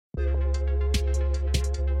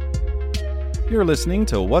You're listening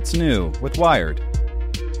to What's New with Wired.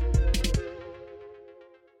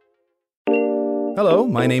 Hello,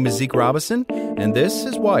 my name is Zeke Robison, and this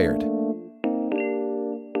is Wired.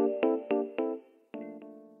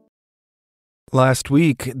 Last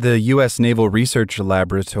week, the U.S. Naval Research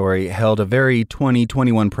Laboratory held a very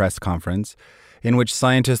 2021 press conference in which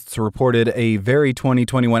scientists reported a very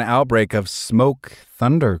 2021 outbreak of smoke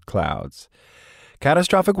thunderclouds.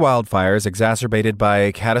 Catastrophic wildfires exacerbated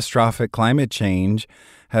by catastrophic climate change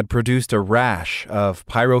had produced a rash of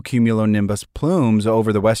pyrocumulonimbus plumes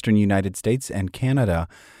over the western United States and Canada,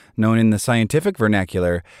 known in the scientific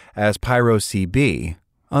vernacular as pyro-CB.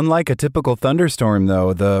 Unlike a typical thunderstorm,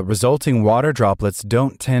 though, the resulting water droplets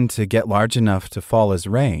don't tend to get large enough to fall as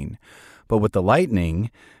rain. But with the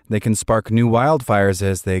lightning, they can spark new wildfires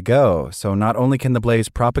as they go. So not only can the blaze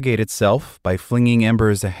propagate itself by flinging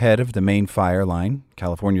embers ahead of the main fire line —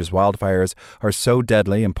 California's wildfires are so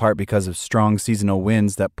deadly in part because of strong seasonal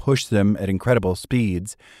winds that push them at incredible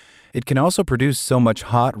speeds — it can also produce so much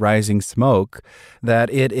hot rising smoke that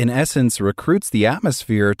it, in essence, recruits the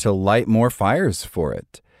atmosphere to light more fires for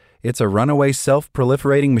it. It's a runaway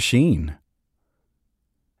self-proliferating machine.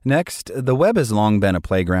 Next, the web has long been a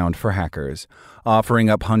playground for hackers, offering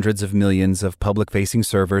up hundreds of millions of public-facing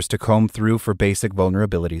servers to comb through for basic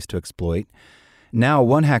vulnerabilities to exploit. Now,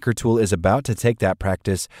 one hacker tool is about to take that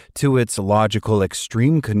practice to its logical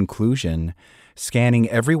extreme conclusion, scanning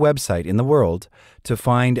every website in the world to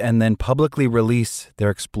find and then publicly release their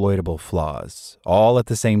exploitable flaws, all at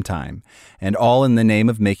the same time, and all in the name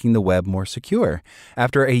of making the web more secure.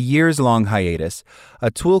 After a years-long hiatus,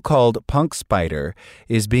 a tool called PunkSpider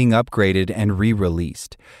is being upgraded and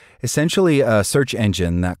re-released. Essentially a search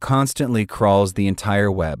engine that constantly crawls the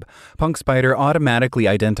entire web. PunkSpider automatically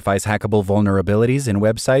identifies hackable vulnerabilities in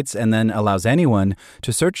websites and then allows anyone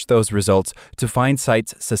to search those results to find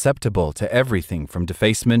sites susceptible to everything from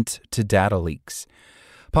defacement to data leaks.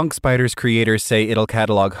 PunkSpider's creators say it'll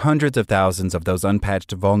catalog hundreds of thousands of those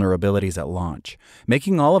unpatched vulnerabilities at launch,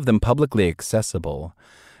 making all of them publicly accessible.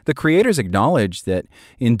 The creators acknowledge that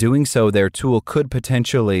in doing so, their tool could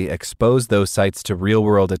potentially expose those sites to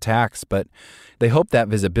real-world attacks, but they hope that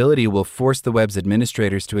visibility will force the web's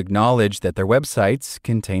administrators to acknowledge that their websites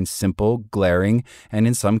contain simple, glaring, and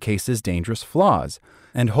in some cases dangerous flaws,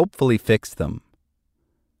 and hopefully fix them.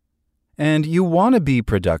 And you want to be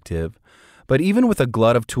productive, but even with a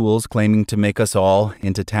glut of tools claiming to make us all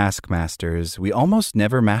into taskmasters, we almost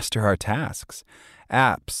never master our tasks.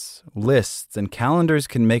 Apps, lists, and calendars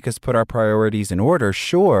can make us put our priorities in order,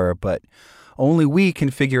 sure, but only we can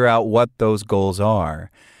figure out what those goals are.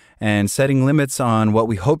 And setting limits on what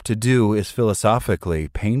we hope to do is philosophically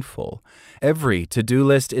painful. Every to-do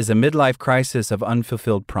list is a midlife crisis of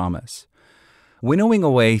unfulfilled promise. Winnowing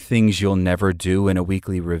away things you'll never do in a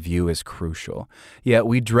weekly review is crucial, yet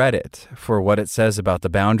we dread it for what it says about the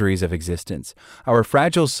boundaries of existence. Our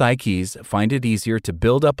fragile psyches find it easier to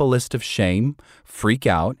build up a list of shame, freak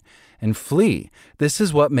out, and flee. This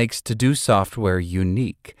is what makes to-do software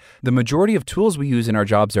unique. The majority of tools we use in our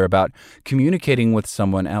jobs are about communicating with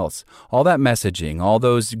someone else. All that messaging, all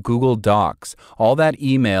those Google Docs, all that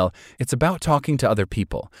email, it's about talking to other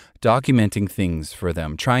people, documenting things for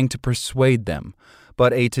them, trying to persuade them.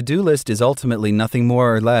 But a to-do list is ultimately nothing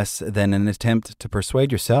more or less than an attempt to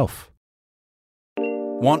persuade yourself.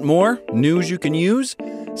 Want more news you can use?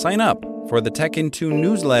 Sign up for the Tech in 2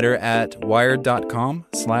 newsletter at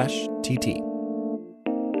wired.com/TT.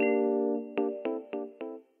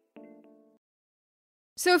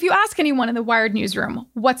 So if you ask anyone in the Wired newsroom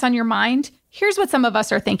what's on your mind, here's what some of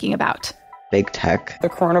us are thinking about. Big tech, the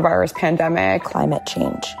coronavirus pandemic, climate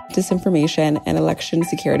change, disinformation, and election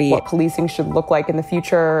security. What policing should look like in the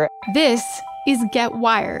future. This is Get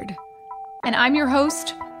Wired. And I'm your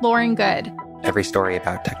host, Lauren Good. Every story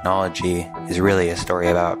about technology is really a story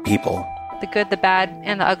about people. The good, the bad,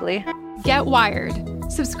 and the ugly. Get Wired.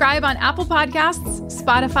 Subscribe on Apple Podcasts,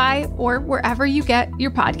 Spotify, or wherever you get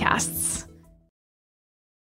your podcasts.